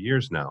for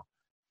years now.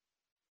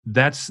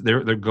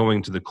 They're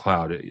going to the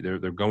cloud.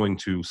 They're going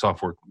to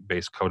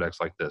software-based codecs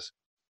like this.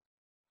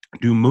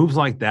 Do moves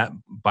like that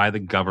by the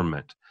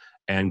government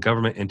and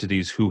government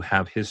entities who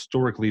have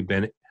historically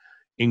been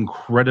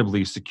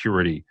incredibly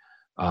security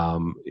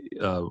and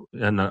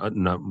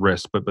not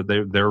risk, but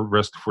their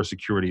risk for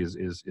security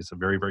is a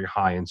very, very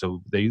high, and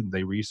so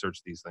they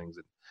research these things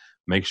and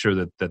make sure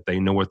that they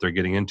know what they're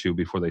getting into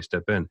before they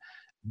step in.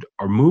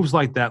 Are moves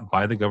like that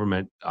by the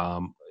government?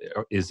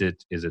 Is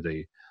it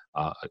a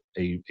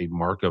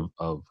mark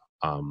of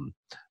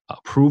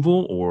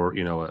approval, or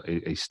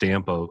a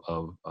stamp of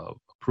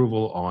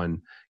approval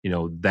on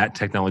that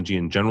technology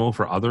in general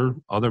for other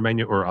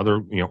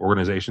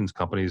organizations,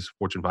 companies,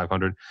 Fortune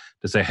 500,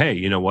 to say, hey,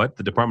 you know what,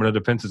 the Department of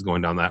Defense is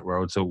going down that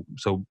road, so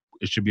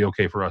it should be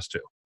okay for us too?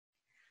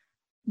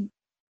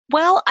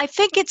 Well, I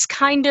think it's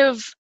kind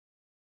of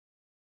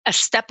a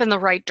step in the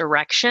right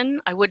direction.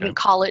 I wouldn't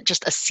call it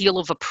just a seal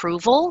of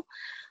approval.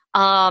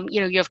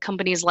 You have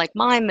companies like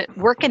mine that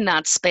work in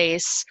that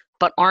space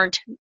but aren't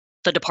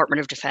the Department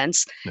of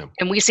Defense. No.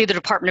 And we see the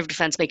Department of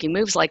Defense making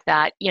moves like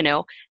that,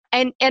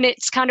 and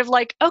it's kind of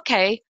like,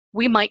 okay,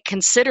 we might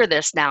consider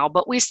this now,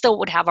 but we still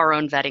would have our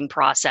own vetting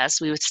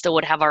process. We still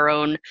would have our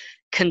own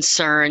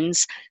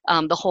concerns.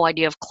 The whole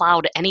idea of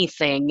cloud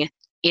anything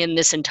in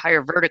this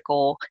entire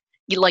vertical,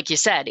 like you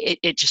said,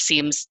 it just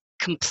seems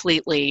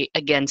completely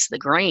against the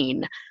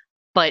grain.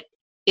 But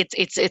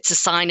it's a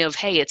sign of,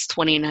 hey, it's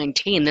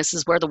 2019. This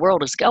is where the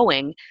world is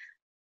going.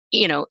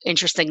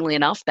 Interestingly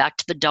enough, back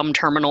to the dumb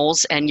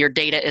terminals and your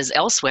data is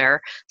elsewhere,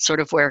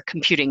 sort of where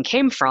computing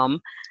came from,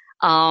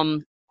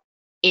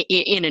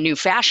 in a new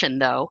fashion,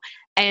 though.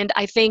 And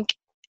I think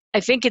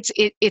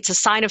it's a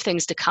sign of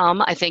things to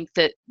come. I think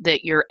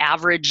that your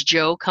average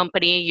Joe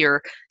company,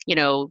 your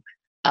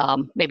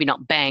maybe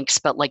not banks,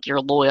 but like your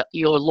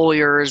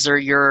lawyers or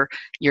your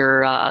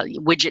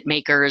widget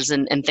makers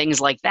and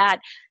things like that,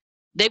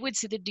 they would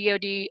see the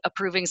DoD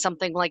approving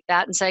something like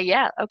that and say,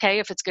 yeah, okay,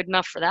 if it's good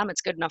enough for them,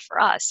 it's good enough for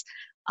us.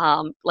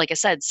 Like I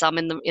said, some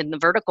in the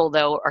vertical,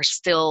 though, are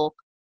still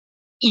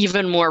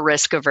even more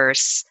risk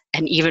averse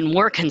and even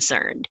more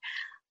concerned.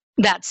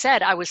 That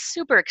said, I was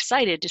super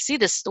excited to see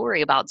this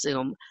story about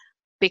Zoom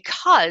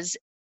because,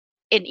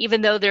 and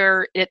even though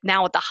they're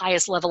now at the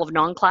highest level of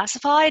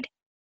non-classified,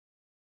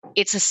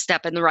 it's a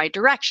step in the right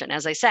direction.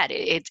 As I said,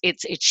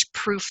 it's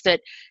proof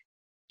that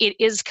it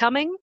is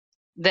coming,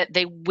 that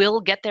they will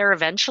get there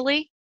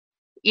eventually,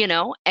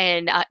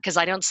 and because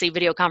I don't see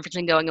video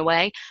conferencing going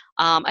away.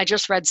 I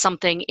just read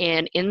something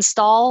in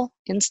Install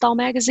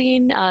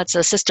magazine. It's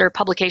a sister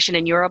publication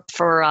in Europe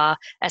for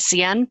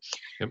SCN.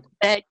 Yep.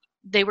 That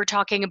they were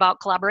talking about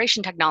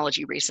collaboration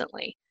technology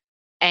recently.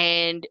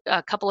 And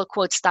a couple of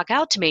quotes stuck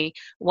out to me,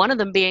 one of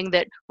them being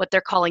that what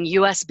they're calling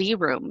USB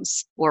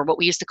rooms, or what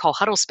we used to call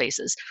huddle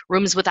spaces,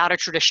 rooms without a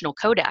traditional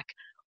codec,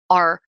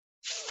 are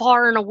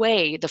far and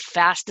away the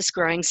fastest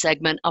growing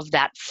segment of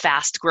that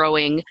fast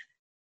growing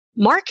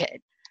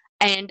market.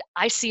 And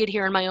I see it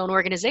here in my own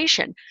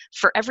organization.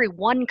 For every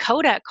one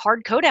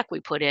hard codec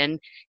we put in,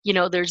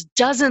 there's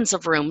dozens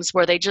of rooms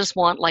where they just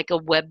want like a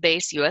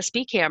web-based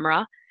USB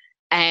camera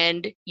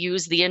and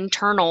use the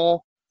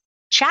internal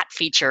chat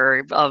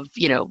feature of,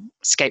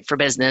 Skype for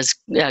Business,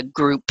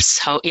 groups,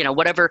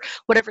 whatever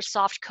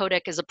soft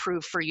codec is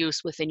approved for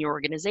use within your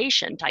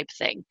organization type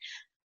thing.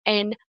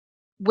 And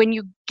when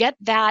you get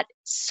that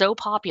so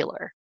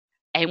popular,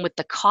 and with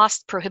the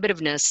cost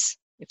prohibitiveness,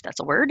 if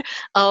that's a word,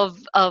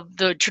 of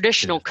the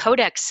traditional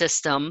codec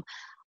system,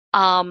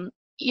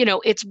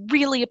 it's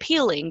really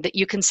appealing that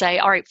you can say,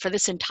 all right, for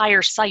this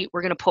entire site,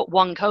 we're going to put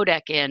one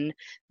codec in.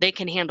 They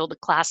can handle the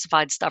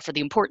classified stuff or the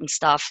important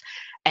stuff,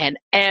 and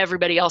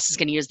everybody else is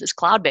going to use this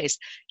cloud-based.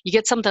 You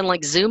get something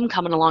like Zoom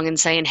coming along and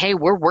saying, hey,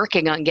 we're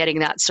working on getting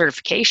that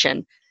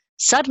certification.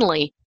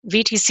 Suddenly,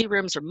 VTC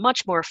rooms are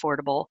much more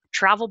affordable.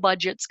 Travel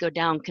budgets go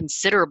down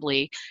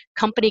considerably.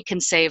 Company can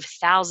save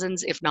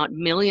thousands, if not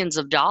millions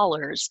of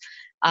dollars.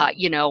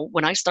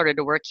 When I started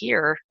to work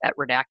here at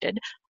Redacted,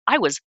 I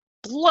was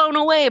blown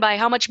away by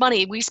how much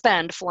money we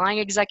spend flying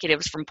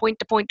executives from point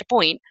to point to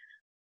point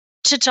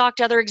to talk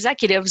to other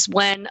executives,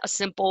 when a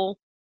simple,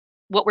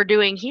 what we're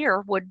doing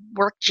here would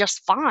work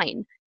just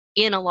fine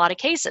in a lot of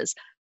cases.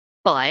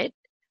 But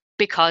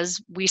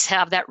because we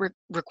have that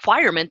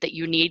requirement that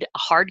you need a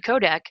hard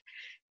codec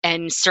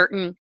and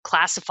certain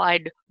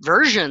classified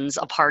versions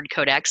of hard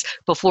codecs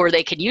before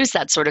they can use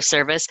that sort of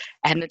service,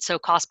 and it's so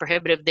cost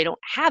prohibitive they don't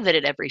have it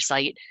at every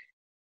site,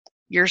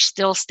 you're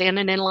still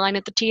standing in line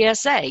at the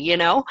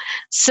TSA,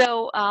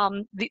 So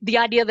the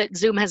idea that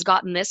Zoom has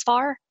gotten this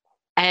far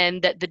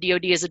and that the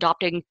DoD is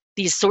adopting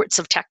these sorts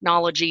of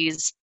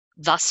technologies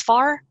thus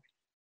far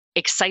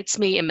excites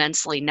me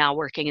immensely now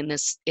working in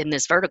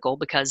this vertical,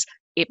 because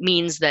it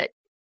means that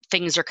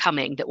things are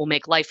coming that will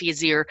make life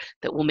easier,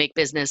 that will make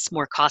business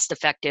more cost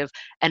effective.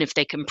 And if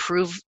they can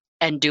prove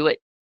and do it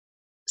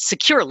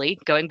securely,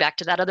 going back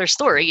to that other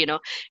story,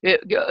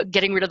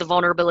 getting rid of the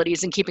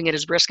vulnerabilities and keeping it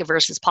as risk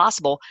averse as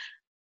possible,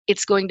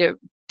 it's going to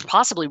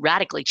possibly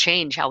radically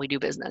change how we do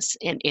business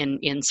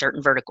in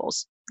certain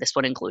verticals, this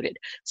one included.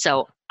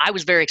 So I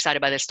was very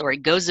excited by this story.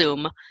 Go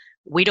Zoom.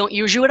 We don't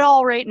use you at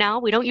all right now.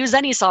 We don't use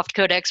any soft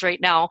codecs right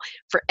now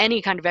for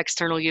any kind of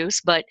external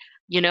use, but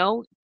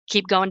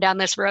keep going down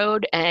this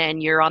road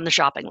and you're on the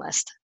shopping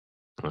list.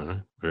 All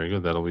right. Very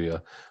good. That'll be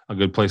a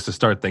good place to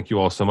start. Thank you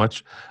all so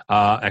much.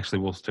 Actually,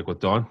 we'll stick with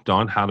Dawn.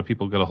 Dawn, how do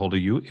people get a hold of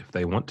you if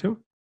they want to?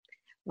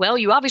 Well,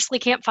 you obviously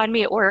can't find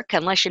me at work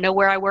unless you know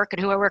where I work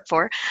and who I work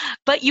for.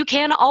 But you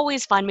can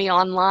always find me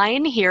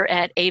online here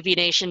at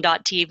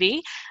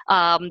avnation.tv,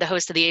 the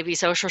host of the AV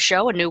Social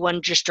Show. A new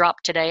one just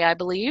dropped today, I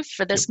believe,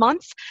 for this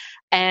month.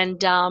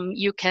 And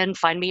you can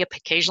find me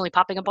occasionally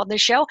popping up on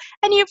this show.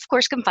 And you, of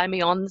course, can find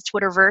me on the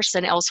Twitterverse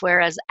and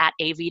elsewhere as at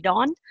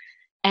AVDawn.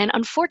 And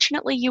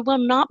unfortunately, you will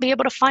not be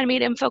able to find me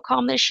at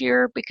InfoComm this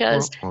year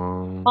because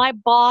my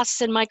boss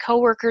and my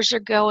coworkers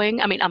are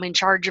going. I mean, I'm in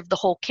charge of the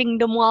whole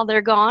kingdom while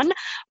they're gone,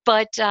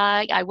 but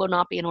I will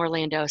not be in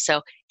Orlando.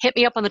 So hit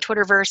me up on the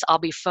Twitterverse. I'll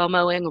be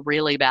FOMOing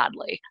really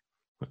badly.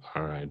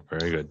 All right.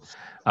 Very good.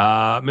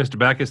 Mr.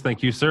 Backus,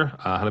 thank you, sir.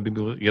 How do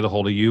people get a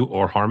hold of you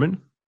or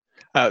Harmon?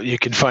 You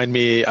can find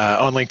me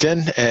on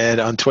LinkedIn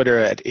and on Twitter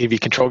at AV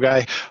Control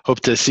Guy. Hope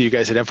to see you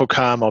guys at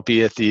InfoComm. I'll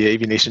be at the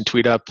AV Nation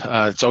Tweet Up.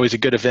 It's always a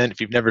good event.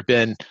 If you've never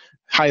been,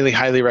 highly,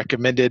 highly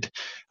recommended.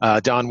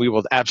 Don, we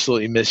will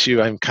absolutely miss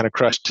you. I'm kind of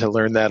crushed to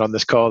learn that on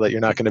this call that you're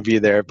not going to be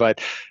there,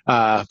 but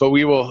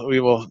we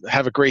will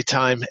have a great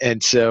time.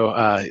 And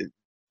so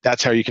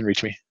that's how you can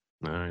reach me.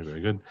 All right,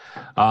 very good.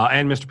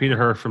 And Mr. Peter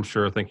Herr from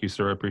Sure. Thank you,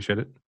 sir. I appreciate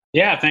it.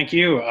 Yeah, thank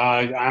you.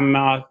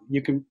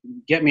 You can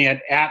get me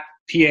at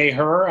PA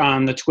Her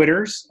on the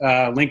Twitters,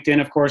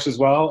 LinkedIn, of course, as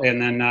well, and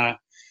then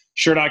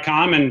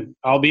Sure.com, and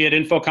I'll be at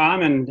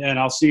InfoComm, and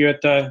I'll see you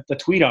at the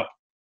Tweet Up.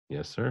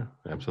 Yes, sir.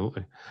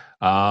 Absolutely.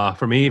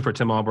 For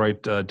Tim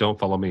Albright, don't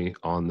follow me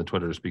on the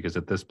Twitters because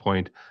at this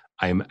point,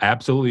 I am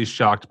absolutely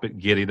shocked but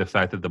giddy the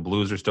fact that the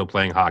Blues are still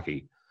playing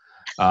hockey.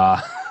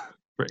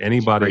 For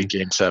anybody, Great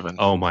Game 7.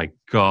 Oh my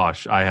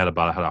gosh, I had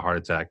a heart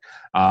attack.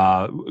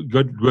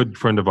 Good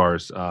friend of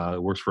ours,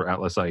 works for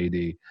Atlas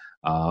IED.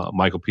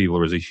 Michael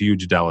Peebler is a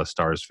huge Dallas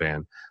Stars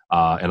fan,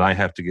 and I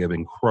have to give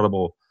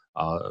incredible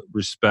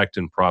respect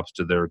and props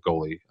to their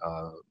goalie,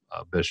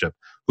 Bishop,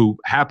 who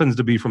happens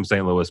to be from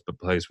St. Louis but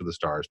plays for the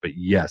Stars. But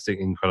yes,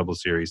 incredible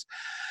series.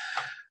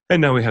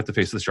 And now we have to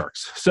face the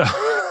Sharks. So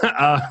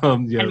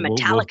and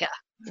Metallica.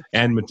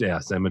 And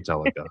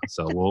Metallica.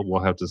 So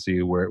we'll have to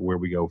see where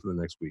we go for the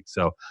next week.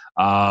 So,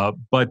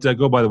 but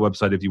go by the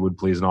website if you would,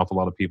 please. An awful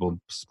lot of people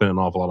spend an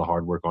awful lot of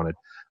hard work on it.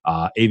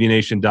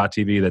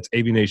 avnation.tv. That's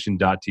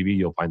avnation.tv.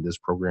 You'll find this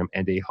program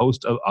and a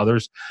host of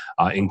others,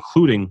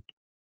 including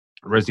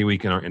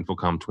REDACTED and our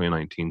InfoComm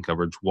 2019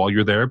 coverage. While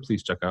you're there,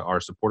 please check out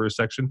our supporters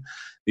section.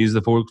 These are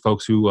the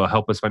folks who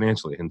help us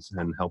financially and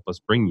help us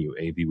bring you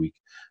AVWeek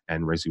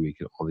and REDACTED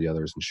and all the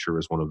others, and Sure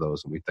is one of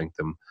those, and we thank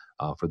them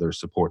for their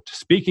support.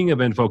 Speaking of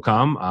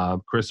InfoComm,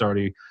 Chris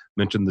already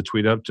mentioned the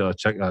Tweet Up.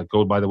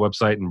 Go by the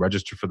website and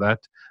register for that.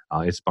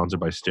 It's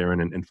sponsored by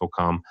Starin and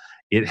InfoComm.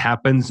 It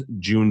happens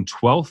June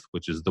 12th,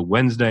 which is the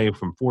Wednesday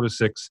from 4 to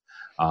 6.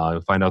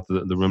 Find out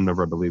the room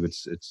number. I believe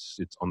it's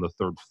on the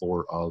third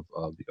floor of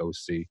the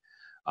OC.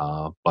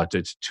 But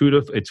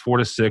it's 4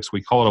 to 6.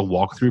 We call it a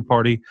walkthrough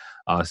party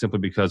simply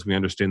because we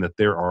understand that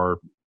there are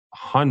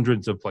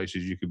hundreds of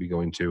places you could be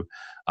going to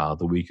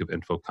the week of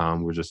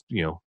InfoComm. We're just,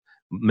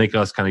 make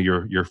us kind of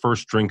your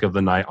first drink of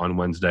the night on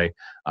Wednesday.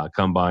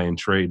 Come by and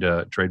trade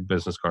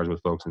business cards with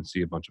folks and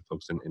see a bunch of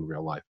folks in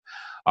real life.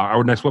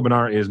 Our next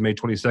webinar is May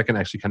 22nd,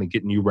 actually kind of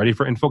getting you ready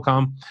for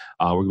InfoComm.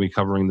 We're going to be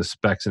covering the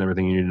specs and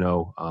everything you need to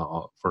know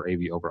for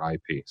AV over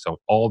IP. So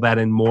all that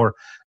and more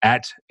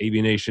at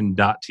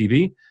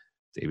avnation.tv.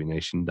 It's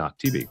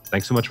avnation.tv.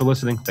 Thanks so much for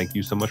listening. Thank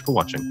you so much for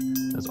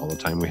watching. That's all the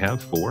time we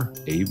have for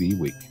AV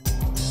Week.